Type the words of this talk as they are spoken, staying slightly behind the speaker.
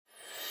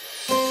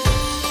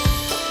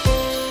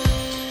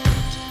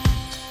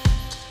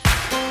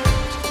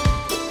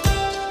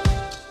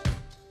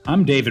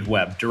I'm David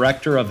Webb,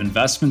 Director of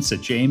Investments at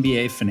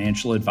JMBA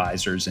Financial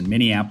Advisors in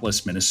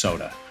Minneapolis,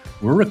 Minnesota.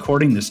 We're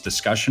recording this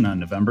discussion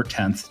on November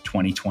 10th,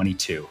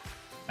 2022.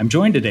 I'm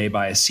joined today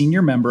by a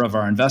senior member of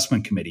our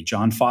investment committee,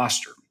 John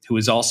Foster, who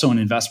is also an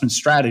investment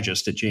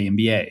strategist at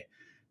JMBA.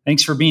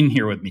 Thanks for being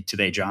here with me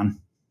today,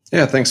 John.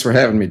 Yeah, thanks for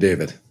having me,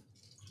 David.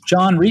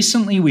 John,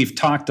 recently we've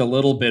talked a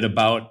little bit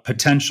about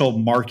potential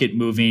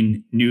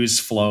market-moving news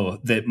flow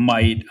that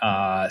might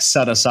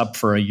set us up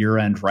for a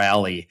year-end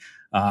rally.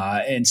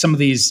 And some of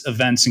these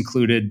events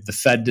included the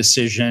Fed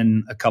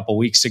decision a couple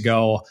weeks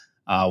ago.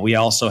 We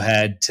also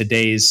had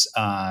today's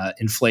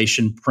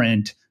inflation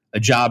print, a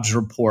jobs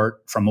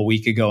report from a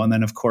week ago, and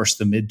then, of course,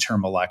 the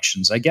midterm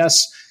elections. I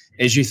guess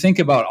as you think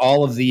about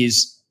all of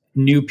these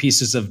new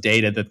pieces of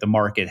data that the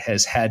market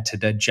has had to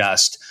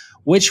digest,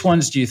 which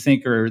ones do you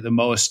think are the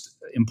most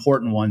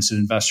important ones that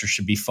investors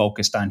should be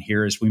focused on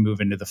here as we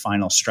move into the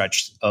final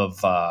stretch of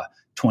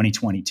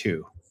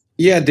 2022?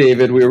 Yeah,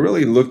 David, we were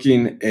really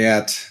looking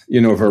at,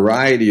 a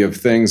variety of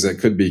things that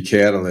could be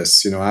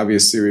catalysts.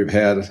 Obviously we've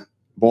had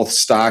both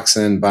stocks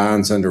and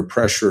bonds under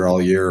pressure all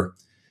year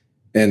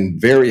and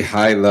very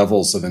high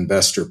levels of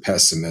investor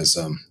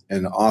pessimism.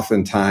 And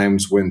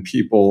oftentimes when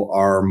people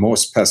are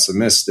most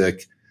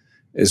pessimistic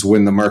is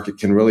when the market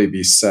can really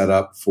be set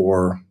up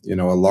for, a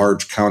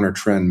large counter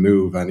trend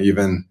move on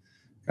even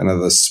kind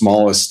of the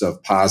smallest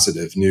of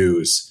positive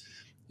news.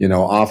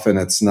 Often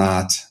it's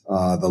not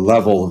the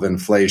level of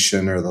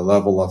inflation or the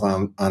level of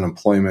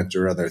unemployment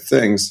or other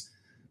things,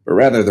 but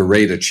rather the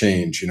rate of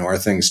change. Are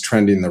things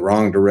trending the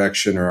wrong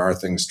direction or are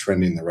things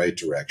trending the right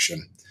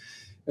direction?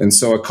 And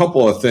so a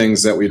couple of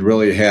things that we'd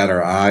really had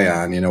our eye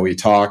on, we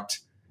talked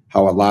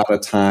how a lot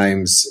of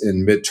times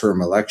in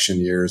midterm election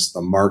years,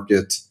 the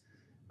market,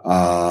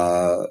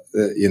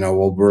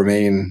 will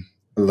remain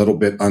a little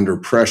bit under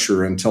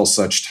pressure until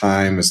such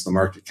time as the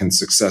market can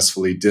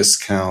successfully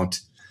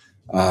discount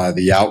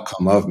the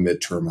outcome of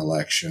midterm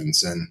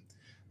elections. And,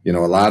 a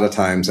lot of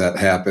times that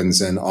happens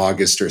in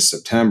August or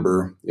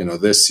September.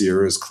 This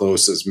year, as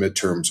close as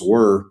midterms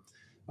were,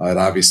 it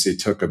obviously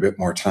took a bit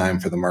more time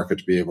for the market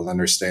to be able to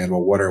understand,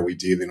 well, what are we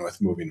dealing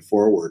with moving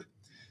forward?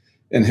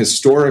 And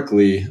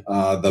historically,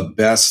 the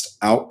best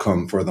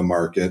outcome for the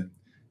market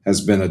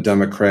has been a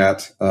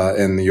Democrat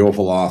in the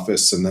Oval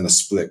Office and then a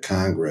split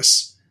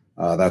Congress.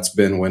 That's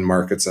been when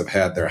markets have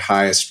had their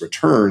highest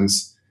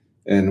returns,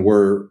 and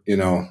we're,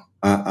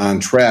 on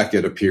track,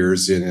 it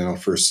appears,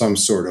 for some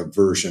sort of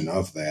version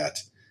of that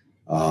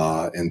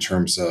in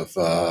terms of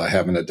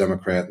having a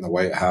Democrat in the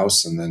White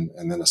House and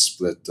then a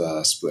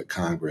split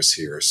Congress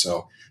here.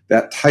 So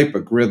that type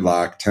of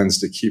gridlock tends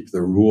to keep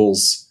the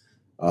rules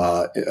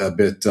a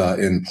bit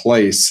in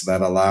place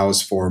that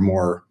allows for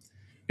more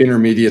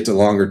intermediate to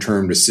longer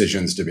term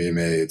decisions to be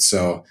made.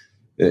 So,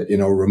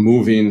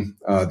 removing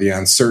the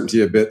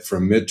uncertainty a bit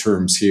from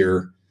midterms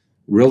here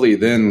really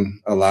then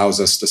allows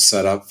us to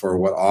set up for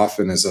what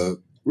often is a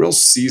real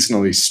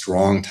seasonally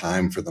strong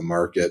time for the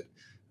market,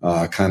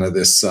 kind of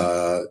this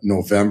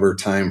November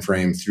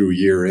timeframe through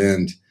year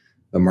end.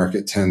 The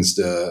market tends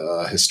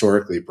to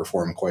historically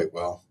perform quite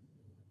well.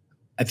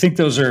 I think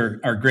those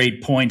are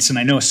great points. And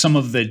I know some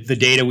of the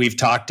data we've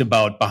talked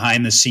about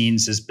behind the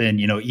scenes has been,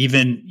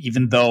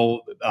 even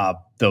though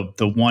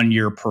the 1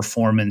 year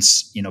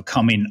performance,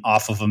 coming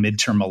off of a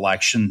midterm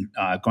election,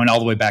 going all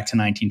the way back to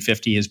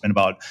 1950 has been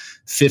about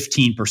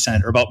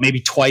 15% or about maybe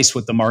twice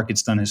what the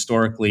market's done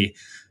historically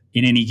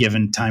in any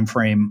given time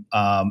frame.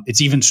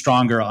 It's even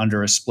stronger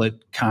under a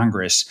split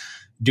Congress.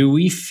 Do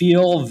we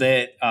feel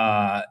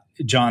that,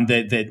 John,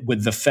 that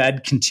with the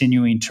Fed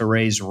continuing to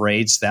raise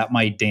rates, that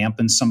might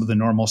dampen some of the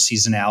normal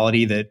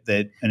seasonality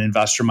that an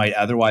investor might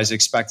otherwise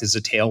expect as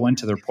a tailwind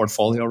to their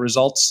portfolio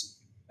results?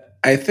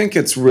 I think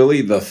it's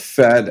really the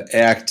Fed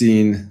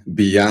acting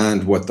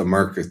beyond what the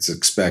market's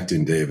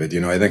expecting, David.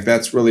 I think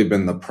that's really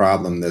been the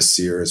problem this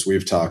year, as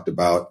we've talked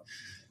about,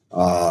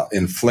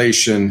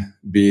 inflation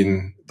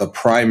being the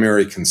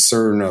primary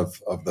concern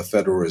of the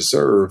Federal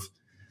Reserve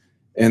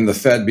and the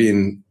Fed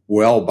being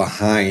well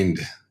behind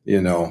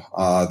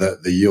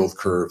the yield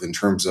curve in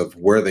terms of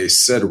where they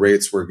said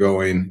rates were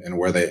going and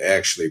where they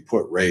actually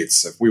put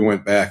rates. If we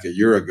went back a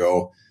year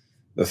ago,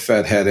 the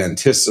Fed had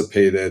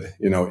anticipated,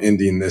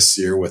 ending this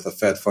year with a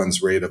Fed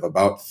funds rate of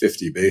about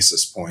 50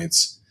 basis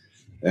points.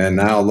 And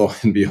now, lo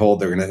and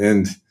behold, they're going to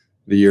end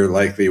the year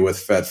likely with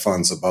Fed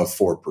funds above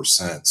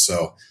 4%.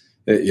 So,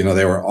 they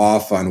were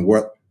off on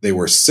what they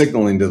were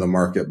signaling to the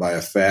market by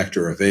a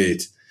factor of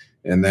 8.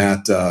 And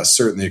that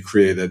certainly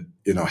created,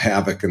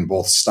 havoc in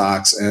both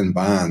stocks and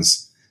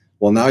bonds.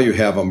 Well, now you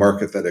have a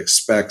market that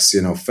expects,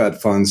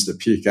 Fed funds to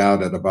peak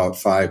out at about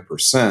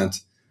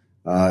 5%,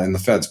 and the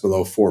Fed's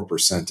below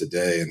 4%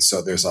 today. And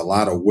so there's a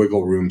lot of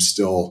wiggle room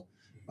still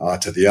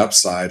to the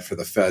upside for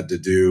the Fed to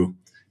do,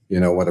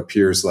 what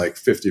appears like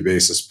 50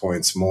 basis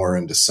points more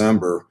in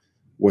December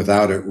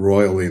without it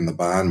roiling the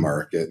bond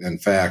market. In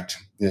fact,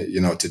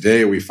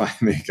 today we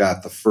finally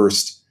got the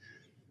first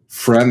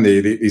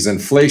friendly, these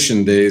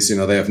inflation days,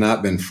 they have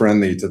not been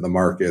friendly to the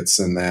markets,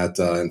 and that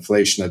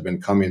inflation had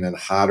been coming in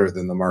hotter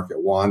than the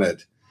market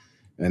wanted.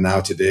 And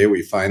now today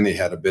we finally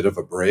had a bit of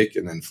a break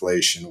in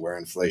inflation, where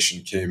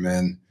inflation came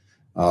in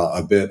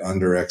a bit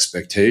under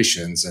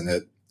expectations, and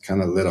it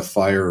kind of lit a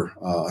fire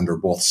under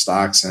both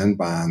stocks and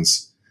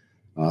bonds,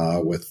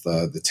 with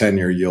the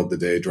 10-year yield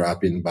today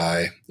dropping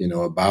by,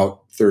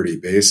 about 30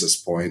 basis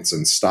points,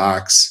 and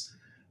stocks,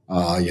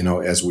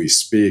 as we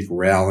speak,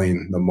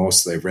 rallying the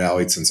most they've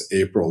rallied since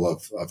April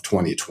of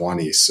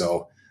 2020.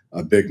 So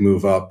a big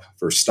move up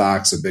for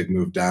stocks, a big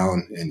move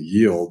down in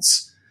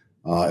yields.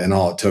 And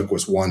all it took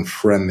was one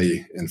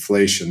friendly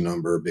inflation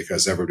number,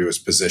 because everybody was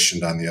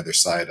positioned on the other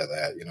side of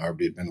that.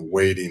 Everybody had been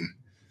waiting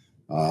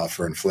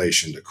for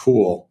inflation to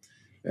cool.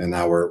 And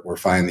now we're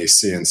finally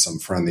seeing some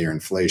friendlier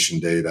inflation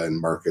data, and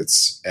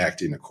markets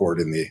acting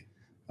accordingly,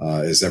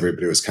 as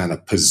everybody was kind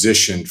of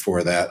positioned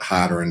for that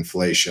hotter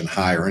inflation,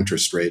 higher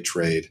interest rate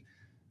trade,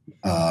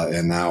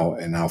 and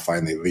now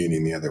finally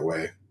leaning the other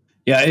way.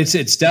 Yeah,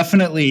 it's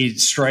definitely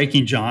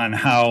striking, John,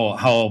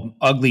 how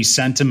ugly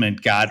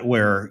sentiment got,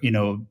 where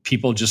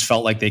people just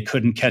felt like they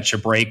couldn't catch a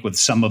break with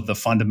some of the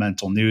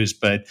fundamental news,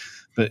 but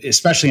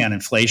especially on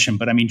inflation.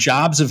 But I mean,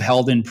 jobs have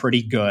held in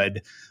pretty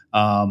good.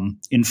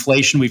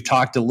 Inflation, we've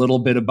talked a little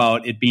bit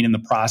about it being in the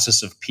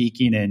process of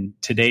peaking, and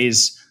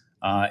today's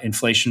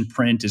inflation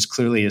print is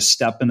clearly a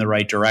step in the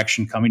right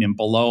direction, coming in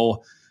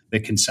below the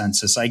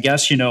consensus. I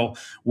guess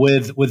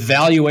with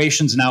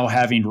valuations now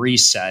having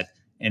reset.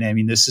 And I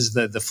mean, this is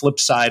the flip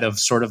side of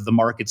sort of the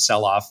market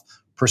sell-off.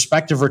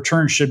 Prospective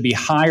returns should be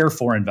higher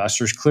for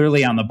investors.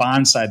 Clearly, on the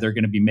bond side, they're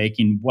going to be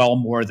making well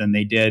more than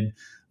they did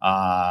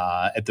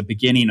at the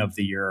beginning of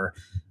the year.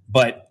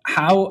 But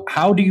how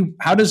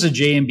does a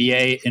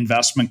JMBA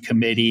investment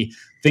committee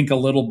think a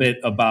little bit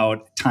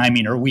about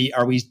timing? Are we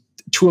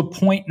to a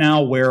point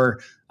now where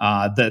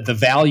the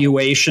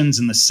valuations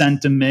and the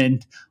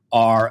sentiment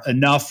are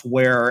enough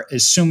where,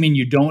 assuming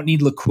you don't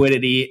need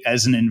liquidity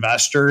as an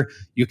investor,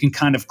 you can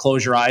kind of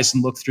close your eyes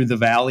and look through the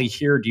valley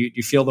here? Do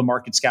you feel the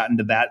market's gotten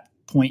to that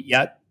point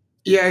yet?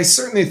 Yeah, I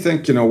certainly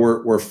think,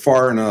 we're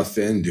far enough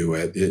into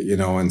it,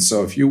 and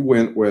so if you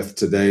went with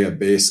today a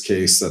base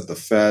case that the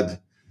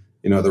Fed,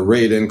 the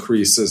rate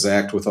increases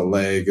act with a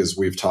lag, as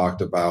we've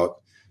talked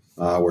about,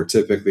 where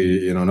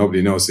typically,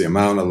 nobody knows the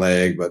amount of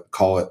lag, but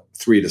call it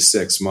 3 to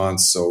 6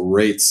 months. So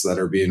rates that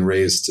are being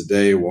raised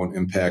today won't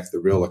impact the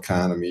real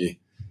economy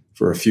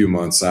for a few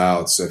months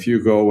out. So if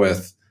you go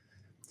with,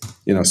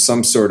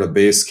 some sort of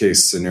base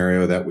case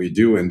scenario that we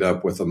do end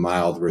up with a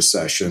mild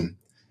recession,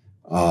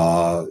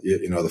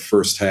 the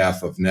first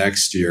half of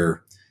next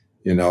year,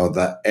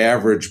 the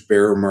average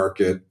bear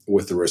market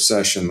with the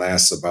recession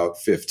lasts about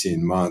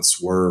 15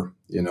 months. We're,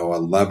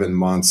 11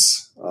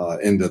 months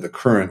into the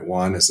current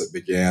one, as it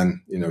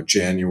began,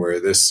 January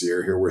this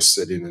year. Here we're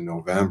sitting in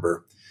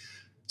November.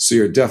 So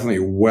you're definitely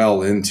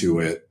well into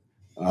it,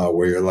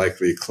 where you're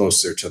likely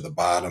closer to the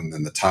bottom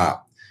than the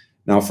top.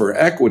 Now, for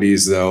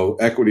equities, though,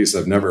 equities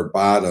have never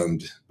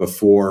bottomed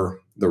before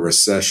the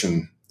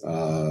recession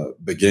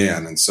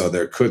began. And so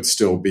there could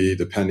still be,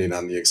 depending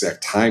on the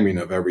exact timing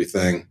of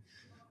everything,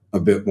 a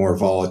bit more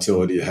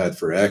volatility ahead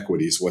for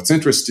equities. What's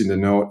interesting to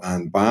note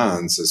on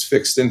bonds is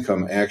fixed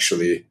income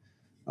actually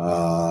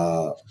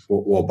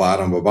will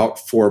bottom about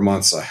 4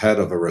 months ahead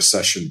of a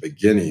recession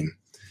beginning.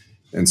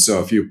 And so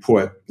if you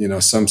put,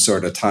 some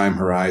sort of time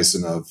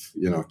horizon of,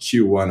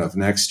 Q1 of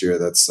next year,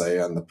 let's say,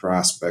 on the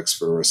prospects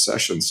for a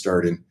recession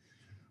starting,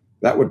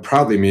 that would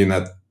probably mean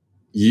that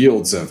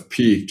yields have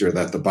peaked, or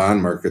that the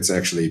bond market's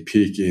actually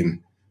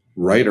peaking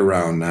right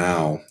around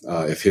now,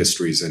 if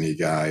history's any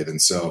guide. And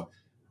so,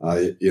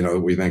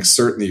 we think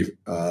certainly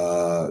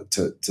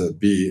to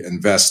be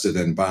invested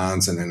in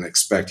bonds and then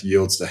expect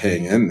yields to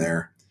hang in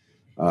there.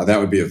 That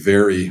would be a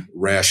very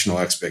rational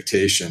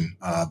expectation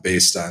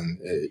based on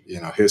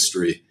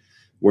history.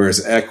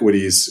 Whereas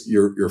equities,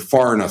 you're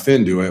far enough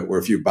into it where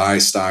if you buy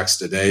stocks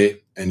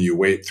today and you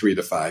wait 3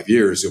 to 5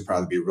 years, you'll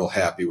probably be real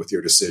happy with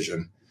your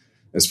decision.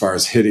 As far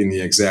as hitting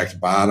the exact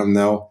bottom,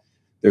 though,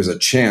 there's a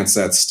chance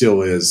that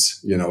still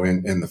is,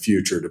 in the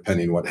future,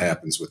 depending what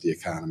happens with the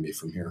economy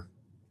from here.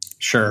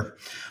 Sure.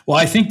 Well,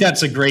 I think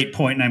that's a great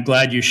point, and I'm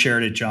glad you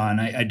shared it,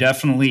 John. I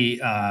definitely,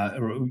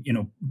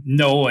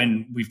 know,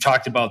 and we've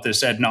talked about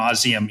this ad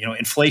nauseum.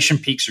 Inflation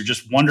peaks are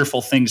just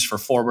wonderful things for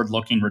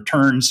forward-looking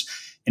returns,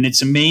 and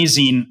it's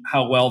amazing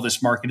how well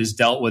this market has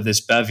dealt with this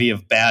bevy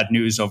of bad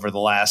news over the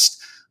last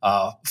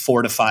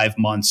 4 to 5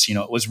 months.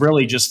 It was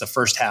really just the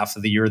first half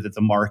of the year that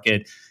the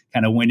market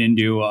kind of went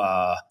into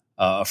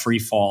a free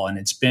fall, and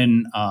it's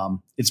been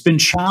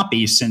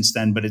choppy since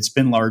then, but it's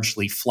been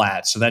largely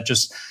flat. So that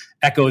just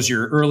echoes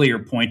your earlier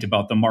point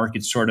about the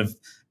market sort of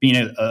being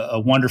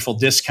a wonderful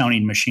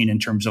discounting machine in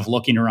terms of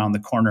looking around the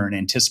corner and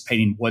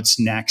anticipating what's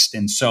next.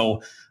 And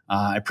so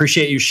I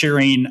appreciate you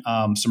sharing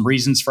some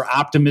reasons for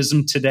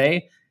optimism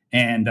today,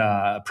 and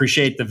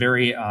appreciate the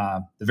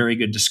very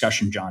good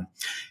discussion, John.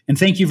 And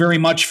thank you very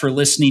much for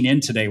listening in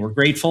today. We're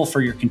grateful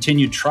for your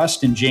continued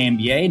trust in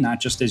JMBA,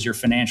 not just as your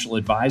financial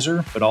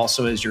advisor, but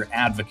also as your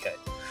advocate.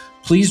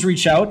 Please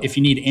reach out if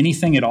you need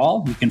anything at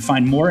all. You can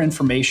find more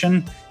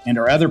information and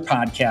our other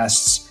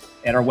podcasts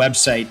at our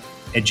website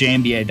at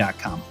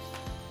jmba.com.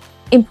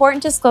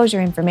 Important disclosure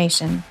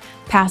information.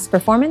 Past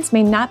performance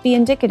may not be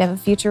indicative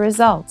of future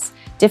results.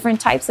 Different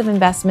types of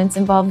investments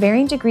involve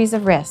varying degrees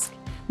of risk.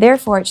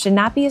 Therefore, it should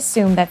not be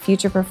assumed that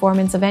future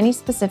performance of any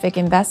specific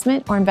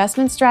investment or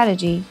investment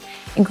strategy,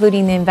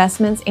 including the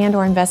investments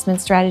and/or investment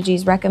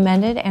strategies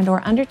recommended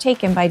and/or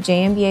undertaken by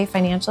JMBA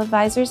Financial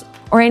Advisors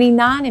or any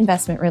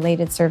non-investment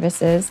related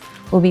services,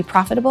 will be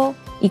profitable,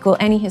 equal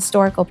any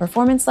historical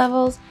performance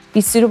levels,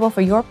 be suitable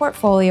for your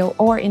portfolio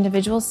or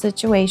individual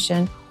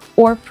situation,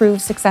 or prove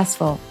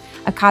successful.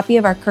 A copy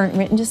of our current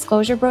written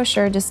disclosure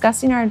brochure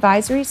discussing our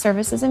advisory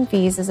services and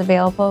fees is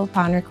available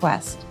upon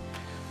request.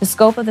 The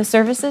scope of the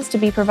services to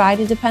be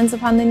provided depends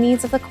upon the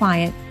needs of the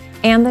client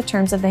and the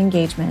terms of the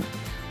engagement.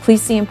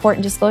 Please see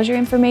important disclosure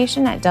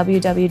information at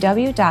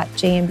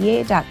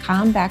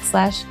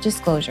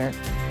www.jmba.com/disclosure.